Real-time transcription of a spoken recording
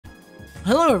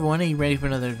Hello everyone, are you ready for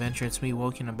another adventure? It's me,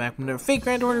 Woken. I'm back from another fake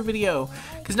Grand Order video,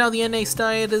 because now the NA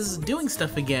Diet is doing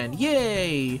stuff again.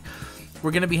 Yay! We're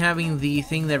going to be having the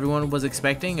thing that everyone was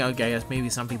expecting. I guess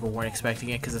maybe some people weren't expecting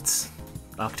it because it's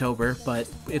October, but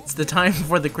it's the time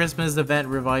for the Christmas event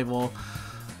revival,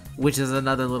 which is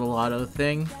another little auto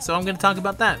thing. So I'm going to talk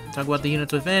about that. Talk about the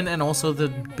units within, and also the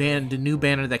new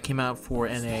banner that came out for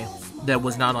NA that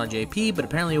was not on JP, but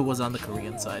apparently it was on the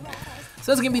Korean side.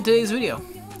 So that's going to be today's video.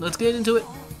 Let's get into it.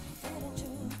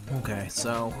 Okay,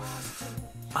 so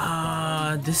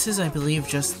this is, I believe,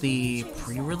 just the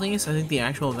pre-release. I think the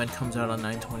actual event comes out on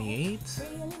 9/28.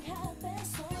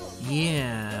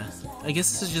 Yeah, I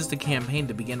guess this is just a campaign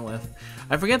to begin with.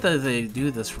 I forget that they do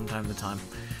this from time to time.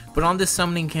 But on this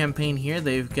summoning campaign here,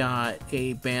 they've got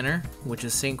a banner, which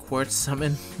is St. Quartz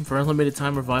Summon for a limited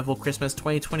time revival Christmas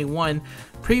 2021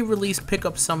 pre-release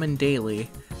pickup summon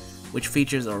daily, which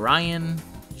features Orion,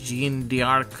 Jean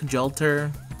d'Arc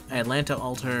Jalter, Atlanta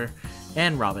Alter,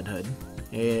 and Robin Hood.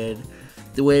 And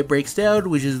the way it breaks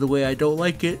down, which is the way I don't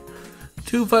like it,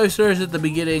 2 5-stars at the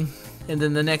beginning, and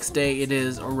then the next day it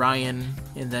is Orion,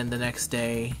 and then the next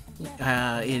day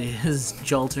it is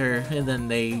Jalter, and then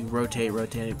they rotate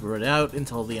out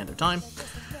until the end of time.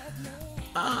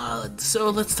 So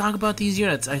let's talk about these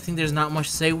units. I think there's not much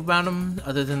to say about them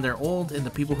other than they're old, and the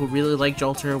people who really like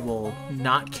Jalter will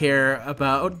not care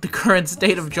about the current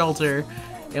state of Jalter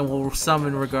and will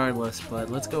summon regardless.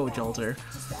 But let's go with Jalter.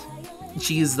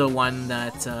 She's the one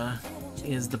that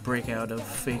is the breakout of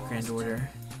Fake Grand Order.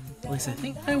 At least I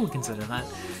think I would consider that.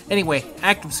 Anyway,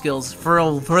 active skills.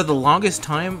 For the longest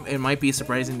time, it might be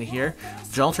surprising to hear,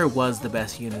 Jalter was the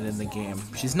best unit in the game.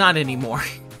 She's not anymore.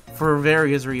 For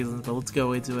various reasons, but let's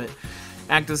go into it.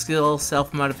 Active skill,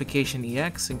 self-modification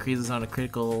EX, increases on a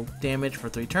critical damage for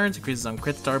 3 turns, increases on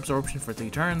crit star absorption for 3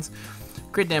 turns.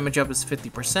 Crit damage up is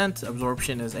 50%,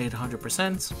 absorption is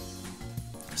 800%.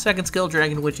 Second skill,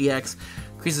 Dragon Witch EX,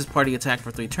 increases party attack for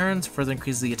 3 turns, further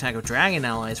increases the attack of dragon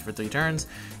allies for 3 turns,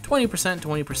 20%,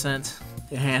 20%,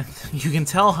 and you can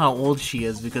tell how old she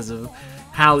is because of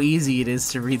how easy it is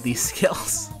to read these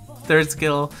skills. Third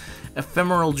skill,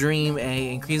 Ephemeral Dream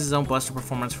A, increases own buster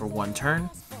performance for 1 turn,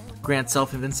 grants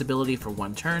self-invincibility for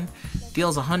 1 turn,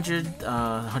 deals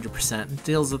 100%,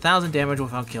 deals 1000 damage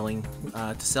without killing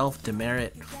to self,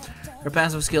 demerit. Her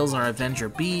passive skills are Avenger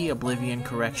B, Oblivion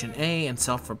Correction A, and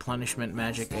Self-Replenishment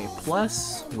Magic A+,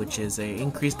 which is a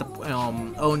increased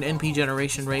own NP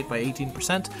generation rate by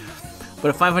 18%,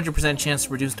 but a 500% chance to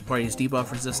reduce the party's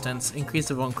debuff resistance,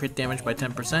 increase of own crit damage by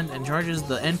 10%, and charges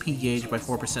the NP gauge by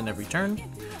 4% every turn.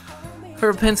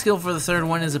 Her pen skill for the third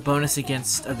one is a bonus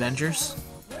against Avengers.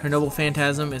 Her Noble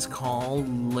Phantasm is called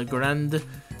Le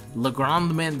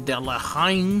Grandement de la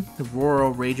Haine, the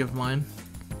Royal Rage of Mine.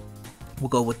 We'll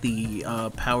go with the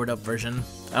powered up version.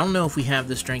 I don't know if we have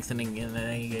the strengthening in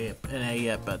NA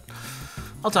yet, but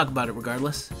I'll talk about it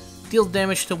regardless. Deals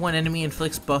damage to 1 enemy,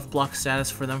 inflicts buff block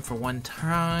status for them for 1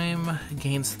 time,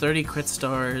 gains 30 crit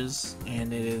stars,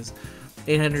 and it is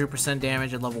 800%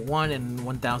 damage at level 1 and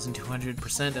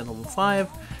 1200% at level 5.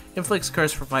 Inflicts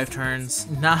curse for 5 turns.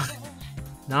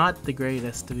 Not the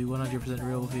greatest, to be 100%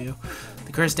 real with you.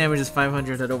 The curse damage is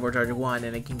 500 at overcharge 1,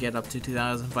 and it can get up to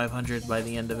 2500 by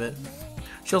the end of it.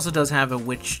 She also does have a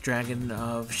Witch Dragon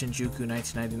of Shinjuku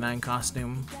 1999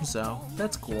 costume, so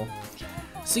that's cool.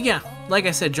 So yeah, like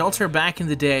I said, Jalter back in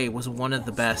the day was one of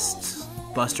the best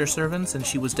Buster servants, and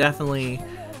she was definitely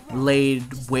laid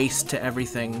waste to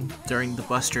everything during the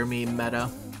Buster meme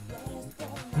meta.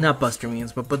 Not Buster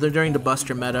memes, but during the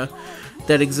Buster meta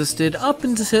that existed up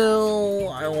until,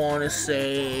 I want to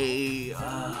say,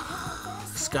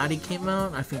 Scotty came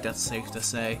out. I think that's safe to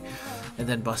say. And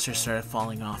then Buster started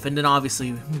falling off. And then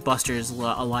obviously Buster is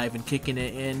alive and kicking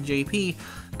it in JP,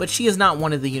 but she is not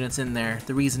one of the units in there.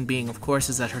 The reason being, of course,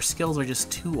 is that her skills are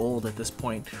just too old at this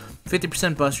point.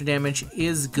 50% Buster damage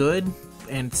is good,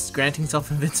 and granting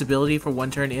self-invincibility for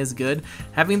 1 turn is good.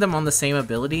 Having them on the same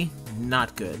ability,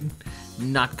 not good.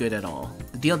 Not good at all.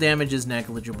 The deal damage is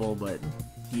negligible, but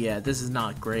yeah, this is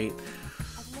not great.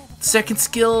 Second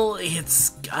skill,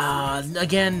 it's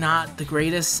again not the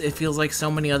greatest. It feels like so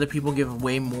many other people give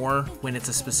way more when it's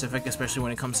a specific, especially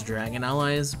when it comes to dragon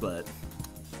allies, but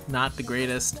not the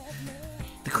greatest.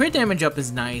 The crit damage up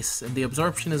is nice, and the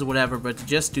absorption is whatever, but to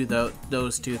just do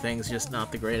those 2 things, just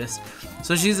not the greatest.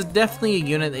 So she's definitely a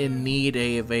unit in need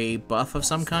of a buff of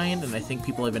some kind, and I think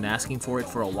people have been asking for it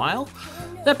for a while.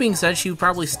 That being said, she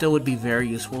probably still would be very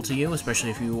useful to you, especially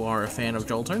if you are a fan of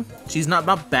Jalter. She's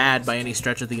not bad by any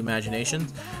stretch of the imagination,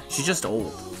 she's just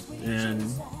old. And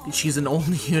she's an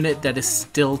old unit that is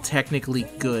still technically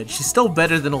good. She's still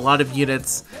better than a lot of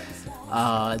units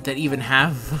that even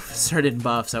have certain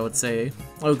buffs, I would say.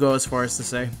 I would go as far as to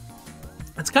say.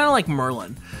 It's kind of like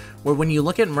Merlin, where when you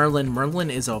look at Merlin, Merlin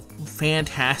is a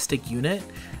fantastic unit,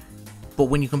 but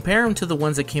when you compare him to the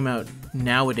ones that came out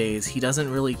nowadays, he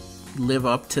doesn't really live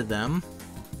up to them.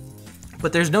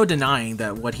 But there's no denying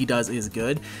that what he does is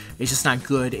good. It's just not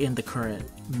good in the current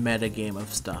meta game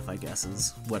of stuff, I guess,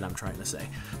 is what I'm trying to say.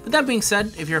 But that being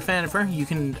said, if you're a fan of her, you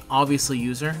can obviously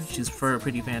use her. She's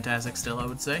pretty fantastic still, I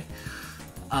would say.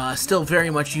 Still very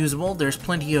much usable. There's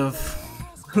plenty of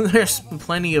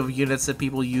units that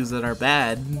people use that are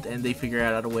bad, and they figure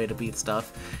out a way to beat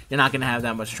stuff. You're not going to have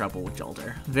that much trouble with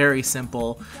Jalter. Very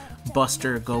simple.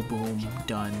 Buster, go boom,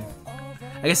 done.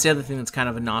 I guess the other thing that's kind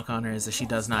of a knock on her is that she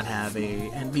does not have a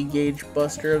NP gauge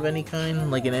buster of any kind,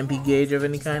 like an MP gauge of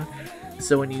any kind.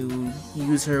 So when you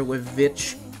use her with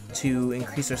Vitch to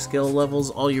increase her skill levels,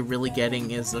 all you're really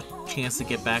getting is a chance to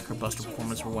get back her buster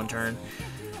performance for 1 turn.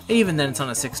 And even then, it's on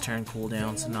a 6-turn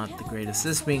cooldown, so not the greatest.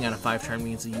 This being on a 5-turn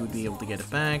means that you would be able to get it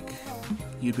back.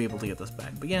 You'd be able to get this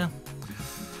back. But yeah,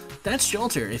 that's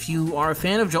Jalter. If you are a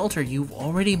fan of Jalter, you've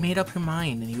already made up your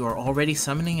mind, and you are already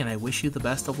summoning, and I wish you the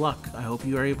best of luck. I hope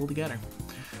you are able to get her.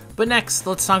 But next,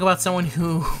 let's talk about someone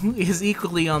who is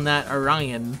equally on that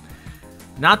Orion.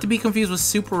 Not to be confused with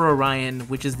Super Orion,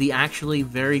 which is the actually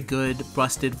very good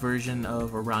busted version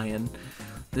of Orion.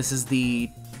 This is the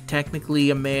technically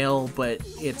a male, but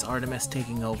it's Artemis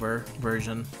taking over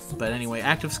version. But anyway,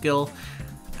 active skill.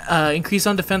 Increase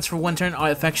on defense for 1 turn,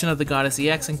 affection of the goddess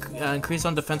EX, increase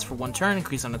on defense for 1 turn,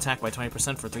 increase on attack by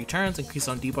 20% for 3 turns, increase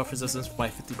on debuff resistance by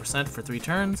 50% for 3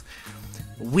 turns.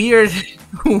 Weird,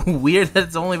 weird that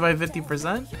it's only by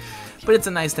 50%, but it's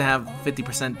a nice to have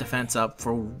 50% defense up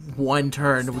for 1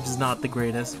 turn, which is not the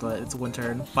greatest, but it's 1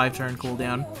 turn, 5-turn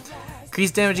cooldown.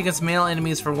 Increase damage against male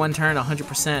enemies for 1 turn,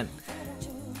 100%.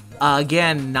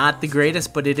 Again, not the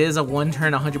greatest, but it is a 1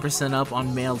 turn 100% up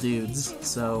on male dudes.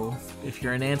 So if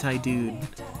you're an anti-dude,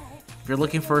 if you're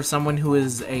looking for someone who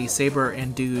is a Saber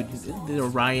and dude,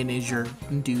 Orion is your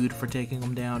dude for taking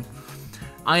them down.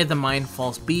 Eye of the Mind,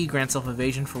 False B, grant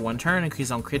self-evasion for 1 turn, increase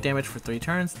on crit damage for 3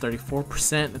 turns,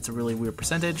 34%, that's a really weird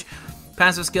percentage.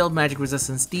 Passive skill, Magic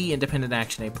Resistance D, Independent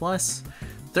Action A+.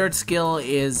 Third skill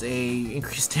is a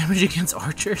increased damage against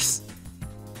archers.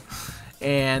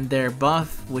 And their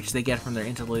buff, which they get from their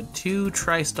Interlude 2,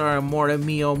 Tristar, Morta,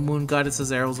 Mio, Moon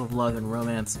Goddesses, Arrows of Love, and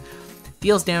Romance.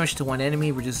 Deals damage to 1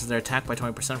 enemy, reduces their attack by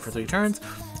 20% for 3 turns,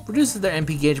 reduces their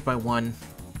MP gauge by 1.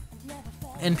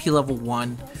 NP level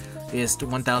 1 is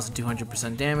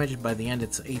 1,200% damage. By the end,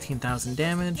 it's 18,000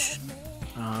 damage.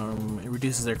 It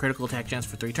reduces their critical attack chance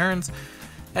for 3 turns.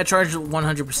 At charge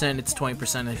 100%, it's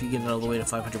 20%. If you get it all the way to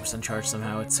 500% charge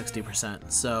somehow, it's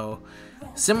 60%. So,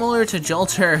 similar to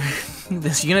Jalter,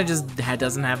 this unit just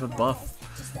doesn't have a buff.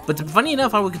 But funny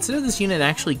enough, I would consider this unit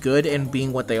actually good in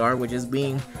being what they are, which is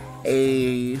being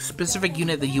a specific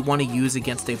unit that you want to use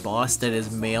against a boss that is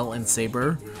male and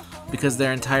Saber, because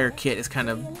their entire kit is kind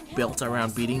of built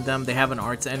around beating them. They have an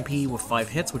arts NP with 5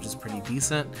 hits, which is pretty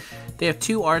decent. They have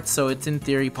 2 arts, so it's in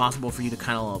theory possible for you to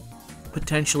kind of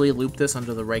potentially loop this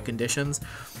under the right conditions,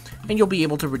 and you'll be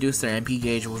able to reduce their MP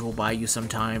gauge, which will buy you some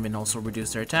time, and also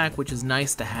reduce their attack, which is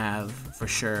nice to have for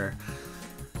sure.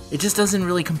 It just doesn't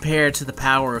really compare to the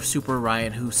power of Super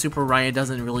Orion, who Super Orion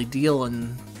doesn't really deal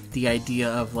in the idea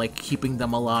of like keeping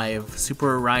them alive.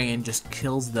 Super Orion just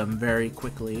kills them very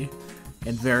quickly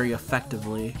and very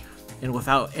effectively, and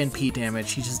without NP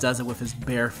damage. He just does it with his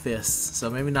bare fists, so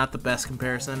maybe not the best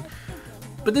comparison.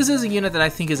 But this is a unit that I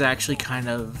think is actually kind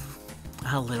of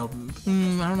a little,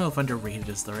 I don't know if underrated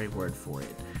is the right word for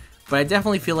it, but I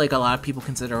definitely feel like a lot of people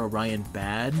consider Orion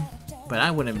bad, but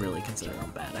I wouldn't really consider them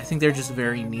bad. I think they're just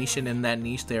very niche, and in that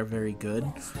niche they're very good,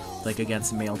 like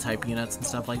against male type units and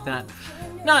stuff like that.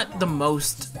 Not the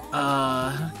most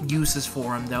uses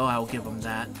for them though, I'll give them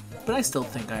that, but I still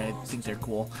think they're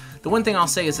cool. The one thing I'll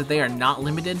say is that they are not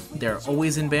limited. They're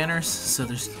always in banners, so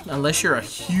unless you're a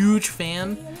huge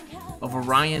fan of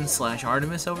Orion /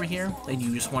 Artemis over here, and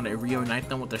you just want to reunite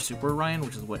them with their Super Orion,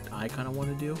 which is what I kind of want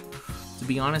to do. To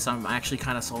be honest, I'm actually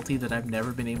kind of salty that I've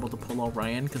never been able to pull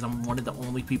Orion, because I'm one of the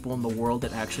only people in the world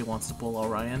that actually wants to pull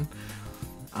Orion.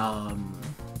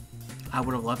 I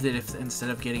would have loved it if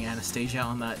instead of getting Anastasia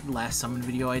on that last summon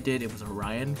video I did, it was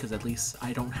Orion, because at least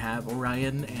I don't have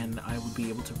Orion, and I would be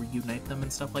able to reunite them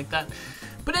and stuff like that.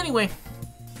 But anyway,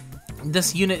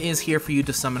 this unit is here for you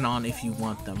to summon on if you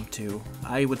want them to.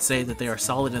 I would say that they are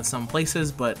solid in some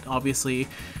places, but obviously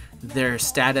their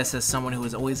status as someone who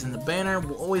is always in the banner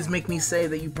will always make me say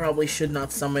that you probably should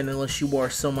not summon unless you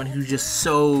are someone who's just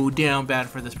so down bad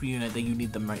for this unit that you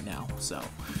need them right now. So,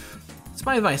 that's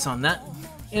my advice on that.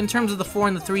 In terms of the 4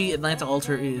 and the 3, Atlanta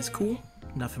Alter is cool.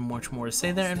 Nothing much more to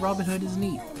say there, and Robin Hood is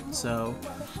neat. So,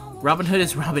 Robin Hood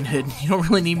is Robin Hood. You don't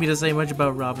really need me to say much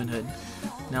about Robin Hood.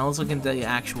 Now let's look into the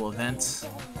actual events.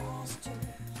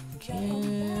 Okay.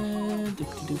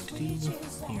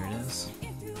 Here it is.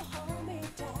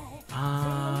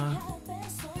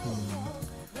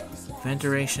 Event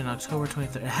duration October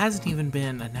 23rd. It hasn't even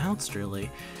been announced, really.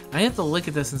 I have to look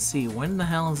at this and see when the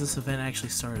hell is this event actually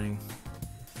starting.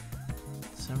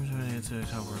 December 28th to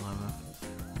October 11th.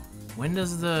 When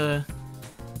does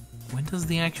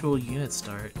the actual unit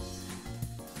start?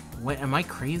 When, am I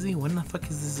crazy? When the fuck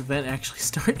is this event actually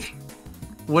starting?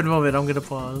 One moment, I'm gonna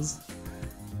pause.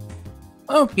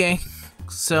 Okay.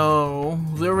 So,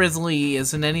 there really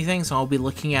isn't anything, so I'll be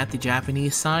looking at the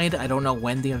Japanese side. I don't know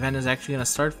when the event is actually going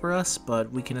to start for us, but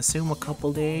we can assume a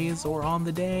couple days or on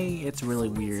the day. It's really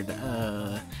weird.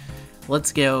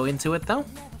 Let's go into it, though.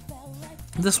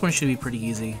 This one should be pretty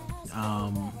easy.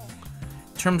 In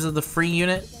terms of the free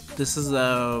unit, this is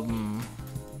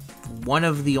one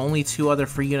of the only 2 other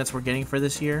free units we're getting for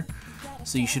this year.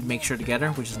 So you should make sure to get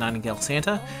her, which is Nightingale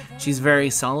Santa. She's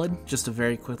very solid. Just to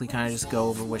very quickly kind of just go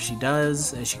over what she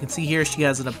does. As you can see here, she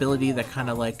has an ability that kind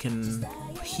of like can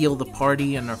heal the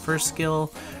party in her first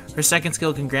skill. Her second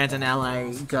skill can grant an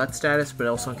ally gut status, but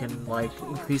also can like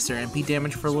increase their MP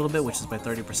damage for a little bit, which is by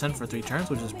 30% for 3 turns,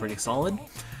 which is pretty solid.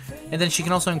 And then she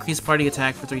can also increase party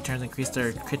attack for 3 turns, increase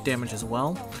their crit damage as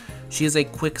well. She is a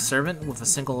quick servant with a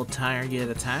single target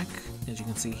attack. As you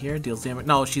can see here, deals damage.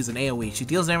 No, she's an AoE. She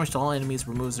deals damage to all enemies,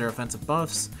 removes their offensive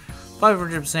buffs.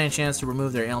 500% chance to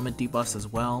remove their ailment debuffs as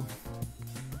well.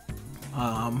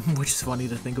 Which is funny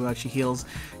to think about. She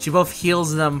both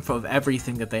heals them from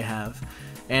everything that they have.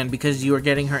 And because you are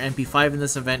getting her MP5 in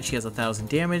this event, she has 1000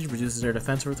 damage, reduces their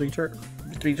defense for 3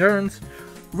 turns.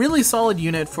 Really solid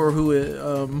unit for who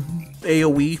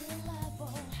AoE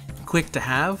quick to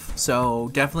have, so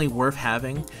definitely worth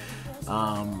having.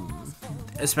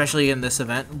 Especially in this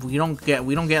event, we don't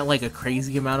get like a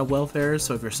crazy amount of welfare.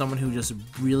 So if you're someone who just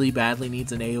really badly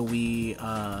needs an AoE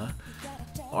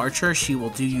archer, she will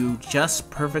do you just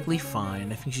perfectly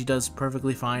fine. I think she does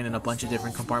perfectly fine in a bunch of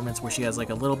different compartments where she has like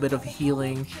a little bit of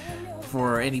healing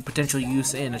for any potential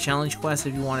use in a challenge quest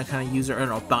if you want to kind of use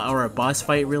her, or a boss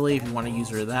fight really, if you want to use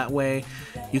her that way.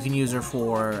 You can use her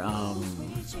for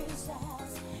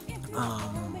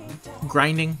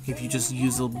grinding, if you just be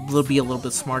a little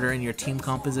bit smarter in your team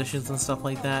compositions and stuff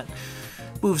like that.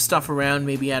 Move stuff around,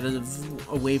 maybe add a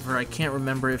waiver. I can't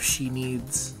remember if she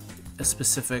needs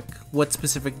what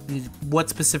specific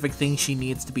thing she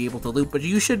needs to be able to loop, but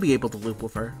you should be able to loop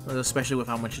with her, especially with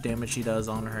how much damage she does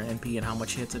on her NP and how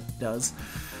much hits it does.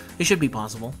 It should be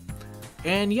possible.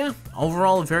 And yeah,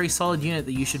 overall a very solid unit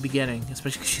that you should be getting,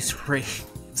 especially because she's free.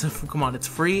 So come on, it's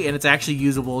free and it's actually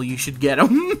usable. You should get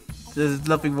them. There's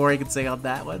nothing more I can say on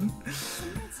that one.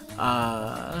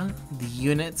 The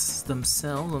units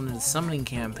themselves on the summoning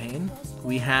campaign,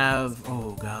 we have,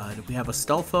 oh god, we have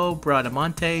Astolfo,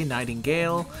 Bradamante,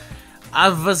 Nightingale,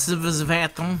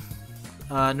 Avasvatum,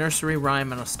 Nursery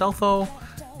Rhyme, and Astolfo,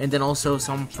 and then also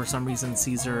for some reason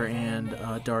Caesar and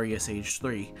Darius age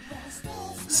 3.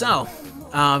 So,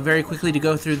 very quickly to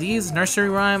go through these. Nursery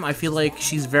Rhyme, I feel like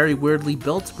she's very weirdly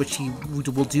built, but she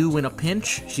will do in a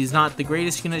pinch. She's not the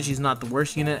greatest unit, she's not the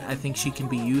worst unit. I think she can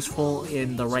be useful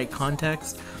in the right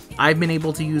context. I've been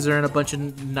able to use her in a bunch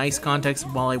of nice contexts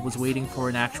while I was waiting for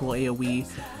an actual AoE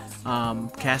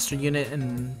caster unit,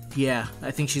 and yeah,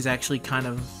 I think she's actually kind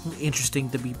of interesting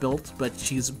to be built, but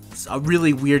she's a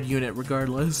really weird unit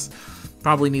regardless.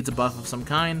 Probably needs a buff of some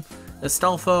kind.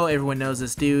 Astolfo, everyone knows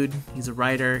this dude. He's a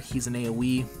rider. He's an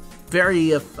AoE.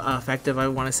 Very effective, I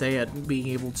want to say, at being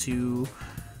able to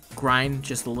grind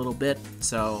just a little bit.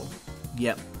 So,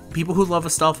 yep. People who love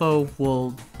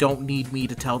Astolfo don't need me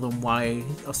to tell them why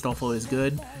Astolfo is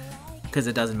good, because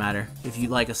it doesn't matter. If you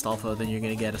like Astolfo, then you're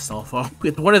going to get Astolfo.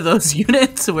 It's one of those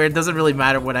units where it doesn't really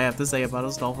matter what I have to say about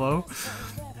Astolfo.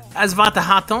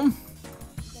 Asvatahatum,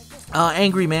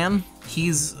 Angry Man.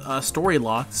 He's story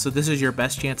locked, so this is your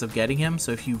best chance of getting him.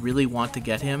 So if you really want to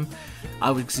get him,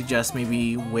 I would suggest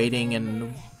maybe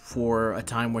waiting for a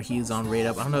time where he's on raid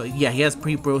up. I don't know. Yeah, he has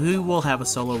pre-pro. He will have a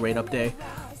solo raid up day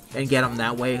and get him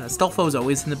that way. Astolfo is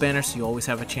always in the banner, so you always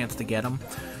have a chance to get him.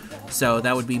 So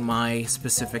that would be my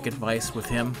specific advice with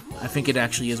him. I think it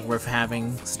actually is worth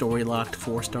having story locked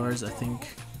 4 stars. I think,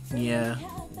 yeah,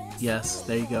 yes,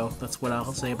 there you go. That's what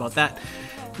I'll say about that.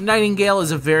 Nightingale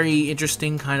is a very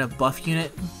interesting kind of buff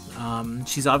unit.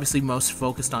 She's obviously most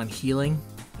focused on healing,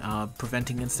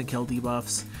 preventing instant kill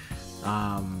debuffs,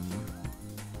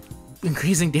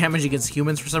 increasing damage against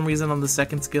humans for some reason on the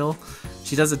second skill.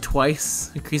 She does it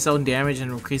twice, increase own damage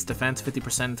and increase defense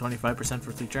 50% and 25%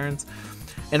 for 3 turns.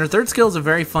 And her third skill is a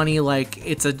very funny, like,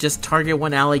 it's a just target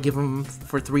one ally, give them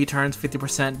for 3 turns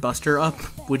 50% buster up,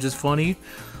 which is funny.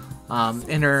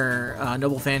 And her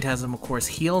Noble Phantasm, of course,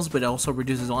 heals, but it also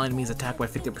reduces all enemies' attack by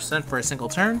 50% for a single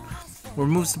turn.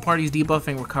 Removes the party's debuff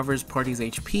and recovers party's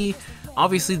HP.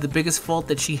 Obviously, the biggest fault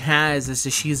that she has is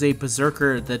that she's a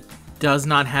berserker that does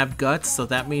not have guts, so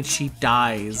that means she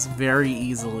dies very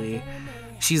easily.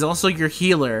 She's also your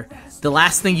healer. The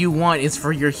last thing you want is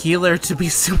for your healer to be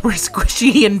super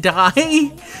squishy and die.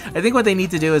 I think what they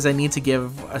need to do is I need to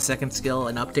give a second skill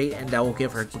an update, and that will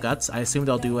give her guts. I assume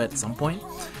they'll do it at some point.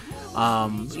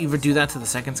 Either do that to the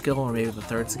second skill or maybe the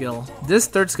third skill. This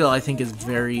third skill I think is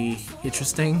very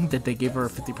interesting that they gave her a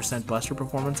 50% buster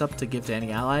performance up to give to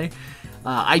any ally.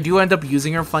 I do end up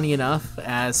using her, funny enough,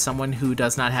 as someone who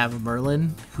does not have a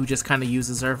Merlin, who just kind of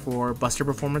uses her for buster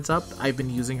performance up. I've been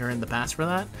using her in the past for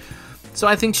that. So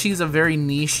I think she's a very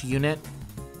niche unit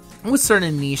with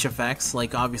certain niche effects.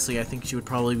 Like, obviously, I think she would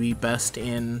probably be best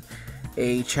in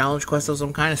a challenge quest of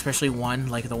some kind, especially one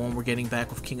like the one we're getting back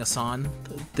with King Hassan.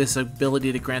 This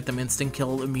ability to grant them instant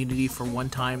kill immunity for 1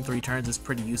 time, 3 turns is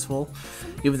pretty useful,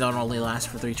 even though it only lasts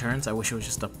for 3 turns. I wish it was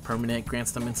just a permanent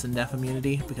grants them instant death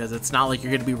immunity, because it's not like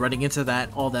you're going to be running into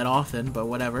that all that often, but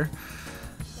whatever.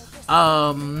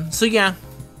 So yeah,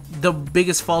 the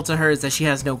biggest fault to her is that she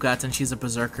has no guts and she's a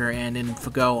berserker, and in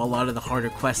Fago, a lot of the harder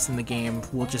quests in the game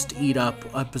will just eat up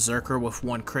a berserker with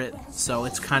 1 crit, so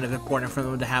it's kind of important for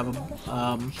them to have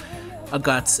a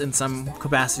guts in some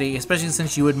capacity, especially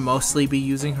since you would mostly be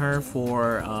using her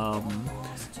for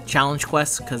challenge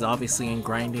quests, because obviously in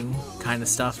grinding kind of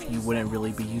stuff you wouldn't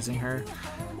really be using her.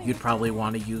 You'd probably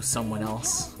want to use someone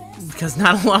else, because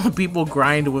not a lot of people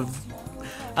grind with,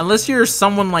 unless you're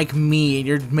someone like me and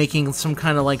you're making some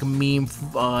kind of like meme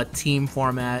team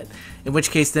format, in which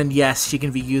case then yes, she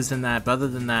can be used in that, but other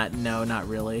than that, no, not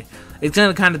really. It's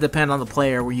going to kind of depend on the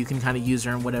player, where you can kind of use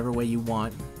her in whatever way you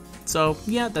want. So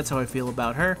yeah, that's how I feel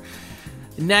about her.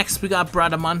 Next we got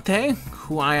Bradamante,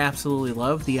 who I absolutely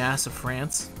love, the ass of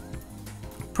France.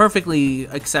 Perfectly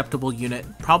acceptable unit,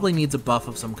 probably needs a buff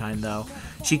of some kind though.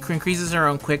 She increases her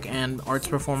own quick and arts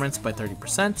performance by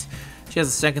 30%. She has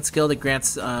a second skill that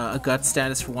grants a gut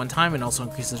status for 1 time and also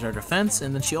increases her defense,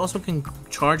 and then she also can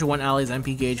charge 1 ally's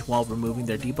MP gauge while removing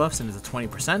their debuffs, and is a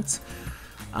 20%.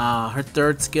 Her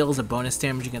third skill is a bonus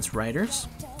damage against riders,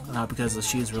 because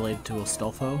she is related to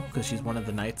Astolfo, because she's one of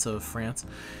the knights of France.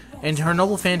 And her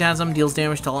Noble Phantasm deals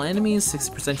damage to all enemies,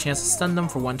 60% chance to stun them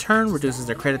for 1 turn, reduces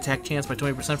their crit attack chance by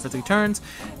 20% for 3 turns,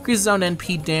 increases own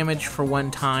NP damage for 1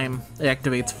 time, it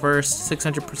activates first,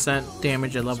 600%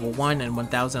 damage at level 1 and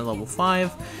 1000 at level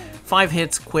 5, 5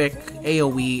 hits, quick,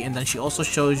 AoE, and then she also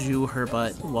shows you her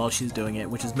butt while she's doing it,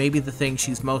 which is maybe the thing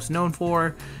she's most known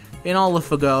for in all of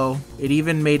Fago. It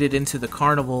even made it into the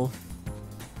carnival.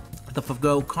 The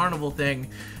Fago carnival thing,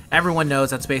 everyone knows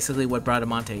that's basically what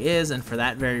Bradamante is, and for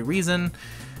that very reason,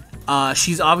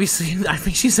 she's obviously, I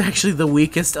think she's actually the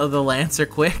weakest of the Lancer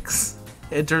Quicks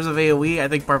in terms of AoE. I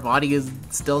think Parvati is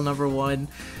still number 1,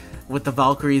 with the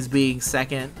Valkyries being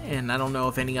second, and I don't know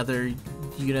if any other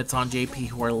units on JP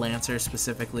who are Lancer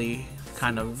specifically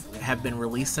kind of have been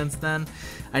released since then.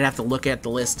 I'd have to look at the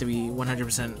list to be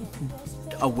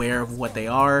 100% aware of what they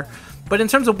are. But in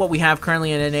terms of what we have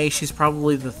currently in NA, she's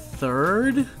probably the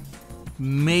 3rd?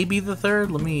 Maybe the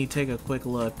 3rd? Let me take a quick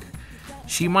look.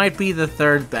 She might be the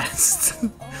 3rd best.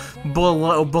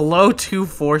 below 2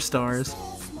 4-stars.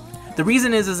 The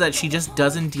reason is that she just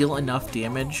doesn't deal enough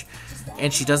damage,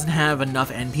 and she doesn't have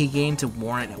enough NP gain to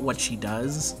warrant what she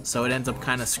does, so it ends up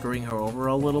kind of screwing her over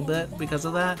a little bit because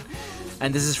of that.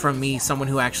 And this is from me, someone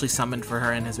who actually summoned for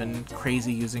her and has been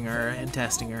crazy using her and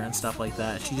testing her and stuff like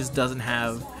that. She just doesn't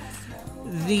have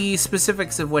the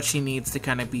specifics of what she needs to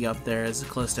kind of be up there as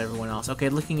close to everyone else. Okay,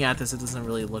 looking at this, it doesn't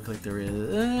really look like there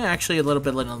is. Actually, a little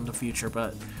bit later in the future,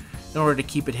 but in order to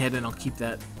keep it hidden, I'll keep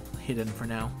that hidden for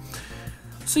now.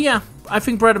 So yeah, I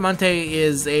think Bradamante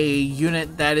is a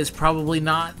unit that is probably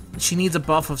not... She needs a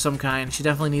buff of some kind. She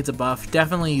definitely needs a buff.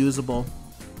 Definitely usable.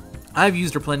 I've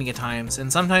used her plenty of times,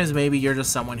 and sometimes maybe you're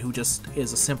just someone who just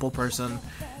is a simple person,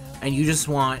 and you just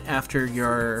want, after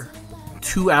your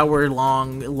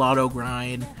 2-hour-long lotto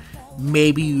grind,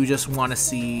 maybe you just want to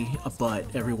see a butt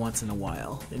every once in a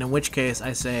while. And in which case,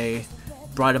 I say,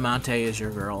 Bradamante is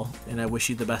your girl, and I wish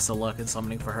you the best of luck in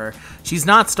summoning for her. She's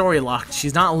not story locked,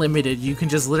 she's not limited, you can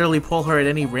just literally pull her at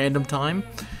any random time,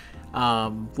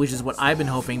 which is what I've been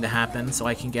hoping to happen, so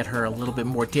I can get her a little bit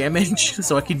more damage,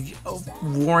 so I can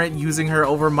warrant using her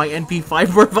over my NP5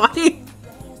 Parvati.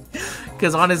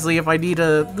 Because honestly, if I need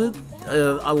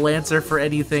a Lancer for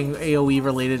anything AoE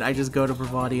related, I just go to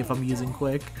Bravati if I'm using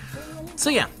Quick.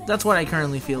 So yeah, that's what I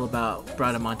currently feel about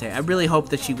Bradamante. I really hope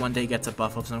that she one day gets a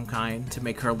buff of some kind to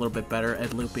make her a little bit better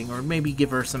at looping, or maybe give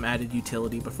her some added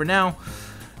utility. But for now,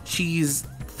 she's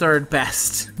third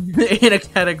best in a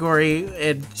category,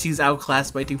 and she's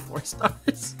outclassed by 2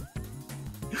 4-stars.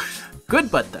 Good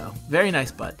butt though, very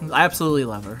nice butt. I absolutely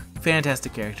love her.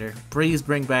 Fantastic character. Please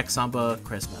bring back Samba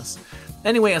Christmas.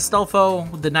 Anyway,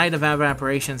 Astolfo, the Knight of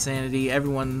Evaporation Sanity,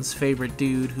 everyone's favorite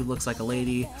dude who looks like a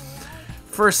lady.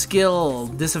 First skill,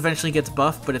 this eventually gets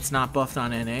buffed, but it's not buffed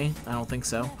on NA. I don't think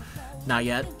so. Not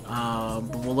yet. But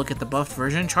we'll look at the buffed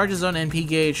version. Charges on NP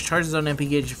gauge. Charges on NP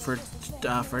gauge for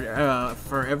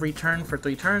every turn for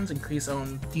 3 turns. Increase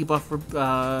own debuff.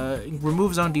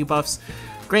 Removes own debuffs.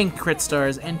 Grain crit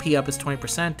stars. NP up is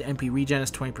 20%. NP regen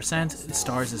is 20%.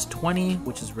 Stars is 20,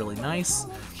 which is really nice.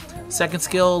 Second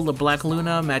skill, the Black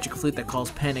Luna, magic flute that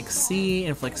calls Panic Sea,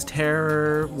 inflicts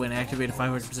terror when activated,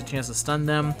 500% chance to stun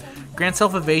them. Grant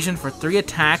self evasion for 3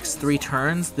 attacks, 3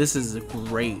 turns. This is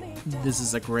great. This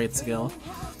is a great skill.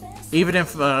 Even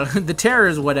if the terror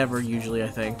is whatever usually, I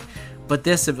think, but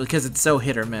this, because it's so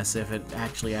hit or miss if it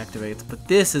actually activates. But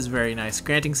this is very nice.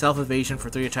 Granting self evasion for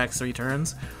 3 attacks, 3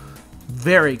 turns.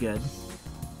 Very good.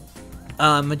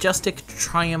 Majestic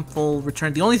Triumphal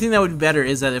Return. The only thing that would be better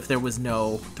is that if there was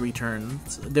no 3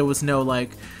 turns, there was no, like,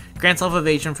 grant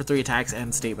self-evasion for 3 attacks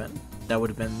and statement. That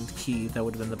would have been key. That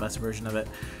would have been the best version of it.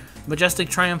 Majestic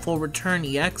Triumphal Return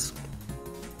EX.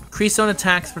 Increase on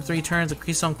attacks for 3 turns,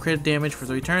 increase on crit damage for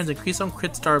 3 turns, increase on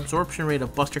crit star absorption rate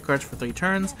of buster cards for 3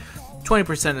 turns,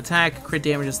 20% attack, crit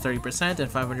damage is 30%, and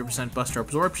 500% buster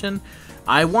absorption.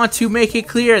 I want to make it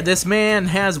clear, this man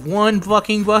has 1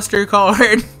 fucking buster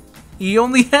card. He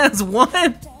only has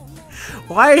 1!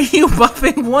 Why are you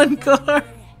buffing 1 card?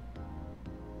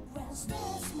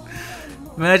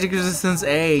 Magic resistance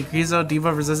A. Increase on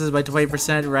debuff resistance by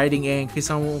 20%. Riding A. Increase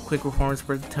on quick performance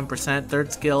for 10%.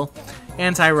 Third skill.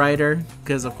 Anti-rider.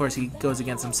 Because of course he goes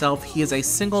against himself. He is a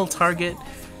single target.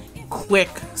 Quick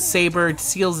Saber.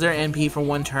 Seals their NP for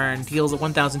 1 turn. Deals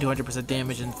 1,200%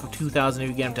 damage and for 2,000 if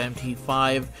you get him to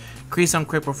MT5. Increase on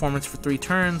quick performance for 3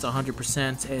 turns.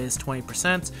 100% is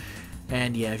 20%.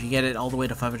 And yeah, if you get it all the way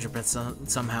to 500%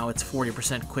 somehow, it's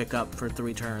 40% quick up for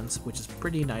 3 turns, which is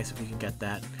pretty nice if you can get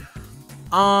that.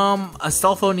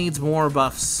 Astolfo needs more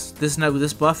buffs. This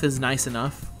buff is nice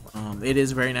enough. It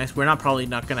is very nice. We're probably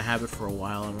not gonna have it for a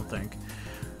while, I don't think.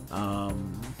 I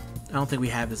don't think we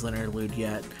have his interlude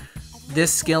yet.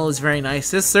 This skill is very nice.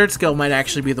 This third skill might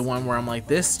actually be the one where I'm like,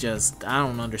 I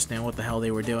don't understand what the hell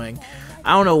they were doing.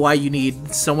 I don't know why you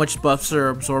need so much buffs or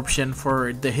absorption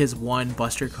for his 1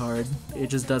 buster card. It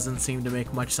just doesn't seem to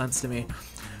make much sense to me.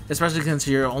 Especially since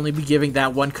you're only be giving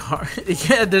that 1 card.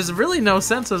 Yeah, there's really no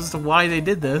sense as to why they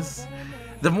did this.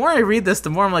 The more I read this, the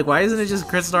more I'm like, why isn't it just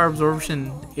crit star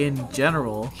absorption in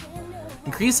general?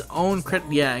 Increase own crit,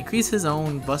 yeah, increase his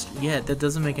own buster, yeah, that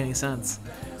doesn't make any sense.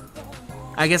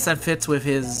 I guess that fits with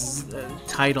his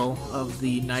title of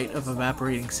the Knight of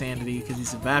Evaporating Sanity, because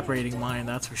he's evaporating mine,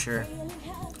 that's for sure.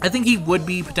 I think he would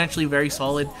be potentially very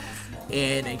solid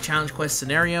in a challenge quest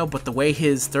scenario, but the way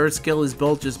his third skill is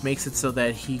built just makes it so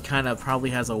that he kind of probably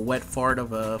has a wet fart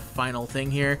of a final thing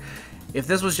here. If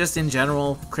this was just in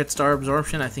general crit star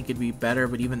absorption, I think it'd be better,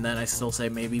 but even then I still say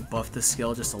maybe buff the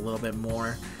skill just a little bit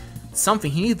more. He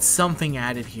needs something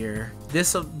added here.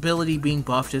 This ability being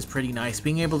buffed is pretty nice.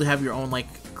 Being able to have your own,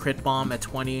 like, crit bomb at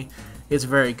 20 is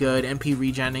very good. NP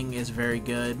regenning is very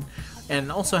good.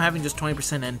 And also having just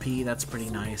 20% NP, that's pretty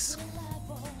nice.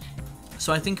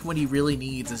 So I think what he really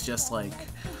needs is just, like,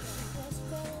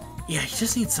 yeah, he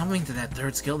just needs something to that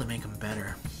third skill to make him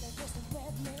better.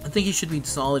 I think he should be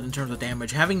solid in terms of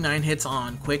damage. Having 9 hits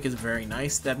on quick is very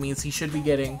nice. That means he should be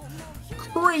getting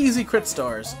crazy crit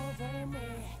stars.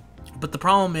 But the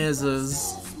problem is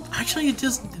actually it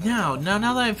just now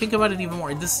that I think about it even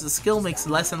more, this skill makes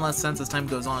less and less sense as time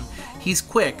goes on. He's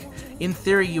quick. In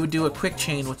theory, you would do a quick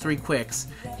chain with 3 quicks.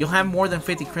 You'll have more than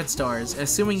 50 crit stars.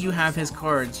 Assuming you have his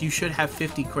cards, you should have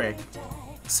 50 quick.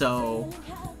 So,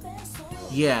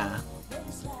 yeah.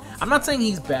 I'm not saying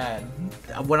he's bad.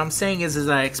 What I'm saying is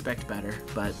I expect better.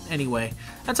 But anyway,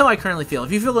 that's how I currently feel.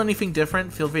 If you feel anything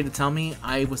different, feel free to tell me.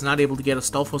 I was not able to get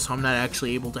Astolfo, so I'm not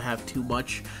actually able to have too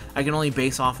much. I can only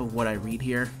base off of what I read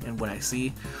here and what I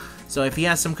see. So if he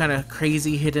has some kind of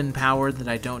crazy hidden power that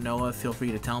I don't know of, feel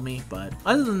free to tell me. But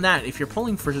other than that, if you're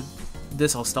pulling for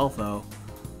this Astolfo,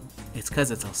 it's because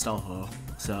it's Astolfo.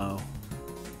 So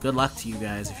good luck to you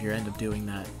guys if you end up doing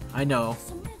that. I know.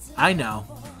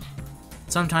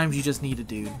 Sometimes you just need a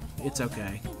dude. It's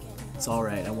okay. It's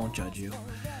alright, I won't judge you.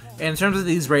 And in terms of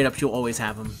these rate-ups, you'll always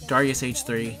have them. Darius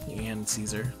H3 and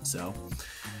Caesar, so...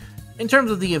 In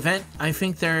terms of the event, I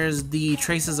think there's the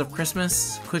Traces of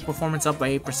Christmas, quick performance up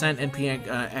by 8%, NP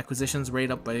acquisitions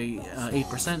rate up by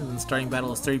 8%, and then starting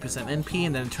battle is 30% NP,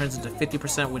 and then it turns into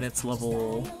 50% when it's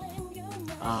level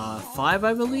 5,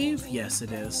 I believe? Yes,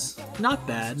 it is. Not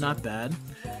bad, not bad.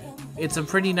 It's a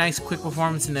pretty nice quick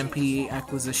performance in NP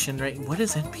acquisition rate. What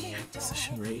is NP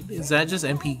acquisition rate? Is that just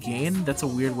NP gain? That's a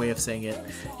weird way of saying it.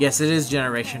 Yes, it is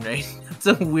generation rate. That's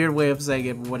a weird way of saying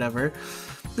it, but whatever.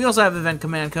 We also have event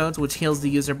command codes, which heals the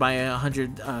user by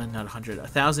 1,000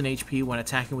 HP when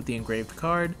attacking with the engraved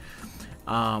card.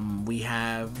 We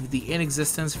have the In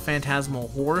Existence Phantasmal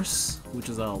Horse, which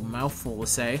is a mouthful to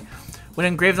say. When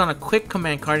engraved on a quick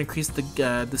command card, increase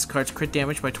this card's crit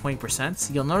damage by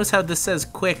 20%. You'll notice how this says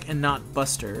quick and not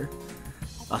Buster.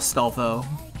 Astolfo,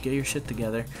 get your shit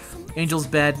together. Angel's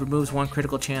Bed removes 1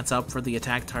 critical chance up for the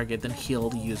attack target, then heal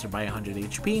the user by 100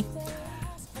 HP.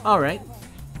 Alright.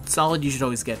 Solid, you should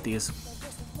always get these.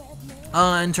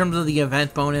 In terms of the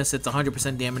event bonus, it's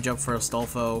 100% damage up for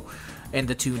Astolfo and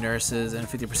the 2 nurses, and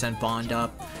 50% bond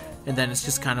up. And then it's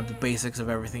just kind of the basics of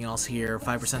everything else here.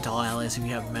 5% to all allies if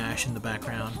you have MASH in the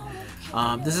background.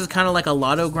 This is kind of like a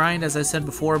lotto grind, as I said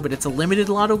before, but it's a limited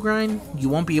lotto grind. You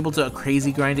won't be able to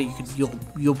crazy grind it.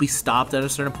 You'll be stopped at a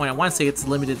certain point. I want to say it's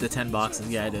limited to 10 boxes.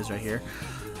 Yeah, it is right here.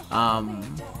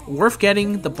 Worth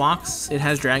getting the box. It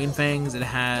has Dragon Fangs, it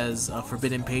has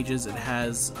Forbidden Pages, it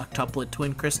has Octuplet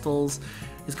Twin Crystals,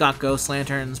 it's got Ghost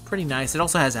Lanterns, pretty nice. It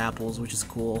also has apples, which is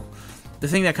cool. The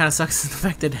thing that kind of sucks is the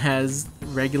fact that it has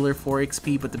regular 4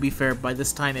 XP, but to be fair, by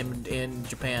this time in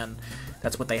Japan,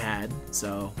 that's what they had,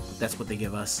 so that's what they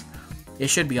give us. It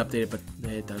should be updated, but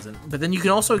it doesn't. But then you can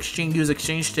also use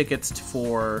exchange tickets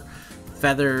for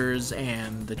Feathers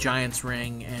and the Giant's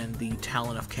Ring and the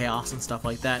Talon of Chaos and stuff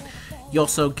like that. You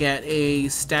also get a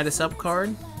status up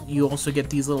card. You also get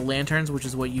these little lanterns, which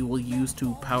is what you will use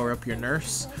to power up your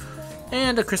nurse,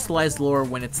 and a crystallized lore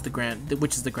when it's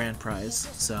which is the grand prize.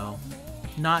 So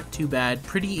not too bad.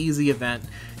 Pretty easy event.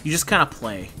 You just kind of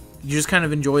play. You just kind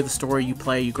of enjoy the story. You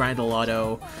play. You grind a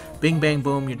lotto. Bing bang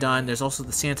boom. You're done. There's also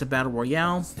the Santa Battle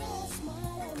Royale,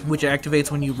 which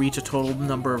activates when you reach a total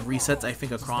number of resets, I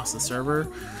think, across the server.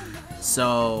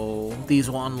 So these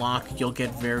will unlock, you'll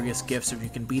get various gifts if you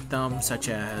can beat them, such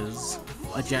as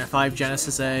 5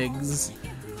 Genesis Eggs,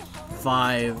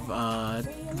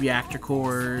 5 Reactor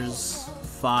Cores,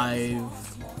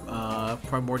 5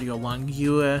 Primordial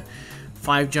Lungua,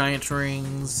 5 Giant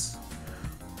Rings,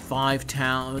 5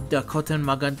 Koten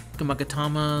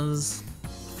Magatamas,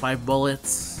 5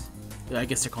 Bullets, I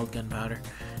guess they're called gunpowder,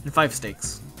 and 5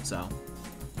 Stakes. So,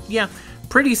 yeah,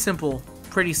 pretty simple,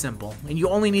 and you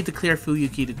only need to clear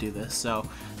Fuyuki to do this, so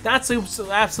that's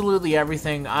absolutely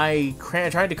everything. I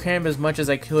tried to cram as much as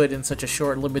I could in such a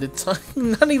short, limited time,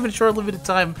 not even short, limited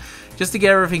time, just to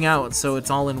get everything out, so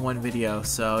it's all in one video.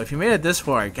 So, if you made it this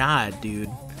far, god, dude,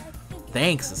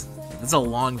 thanks. It's a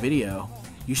long video.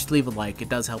 You should leave a like, it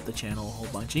does help the channel a whole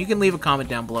bunch. And you can leave a comment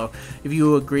down below if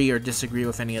you agree or disagree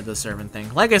with any of the servant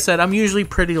thing. Like I said, I'm usually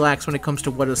pretty lax when it comes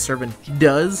to what a servant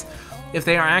does. If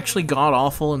they are actually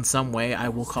god-awful in some way, I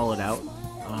will call it out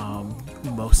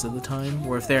most of the time.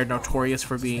 Or if they're notorious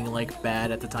for being, like,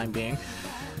 bad at the time being.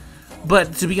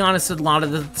 But to be honest, a lot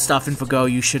of the stuff in Fago,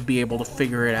 you should be able to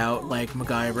figure it out, like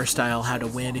MacGyver style, how to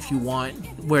win if you want.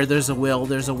 Where there's a will,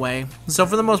 there's a way. So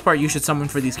for the most part, you should summon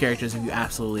for these characters if you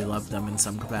absolutely love them in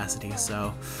some capacity.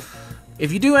 So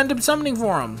if you do end up summoning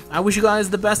for them, I wish you guys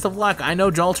the best of luck. I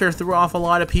know Jalter threw off a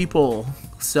lot of people,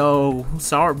 so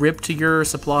sorry, rip to your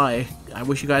supply. I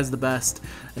wish you guys the best,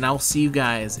 and I'll see you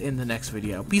guys in the next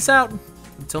video. Peace out.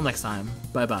 Until next time.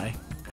 Bye-bye.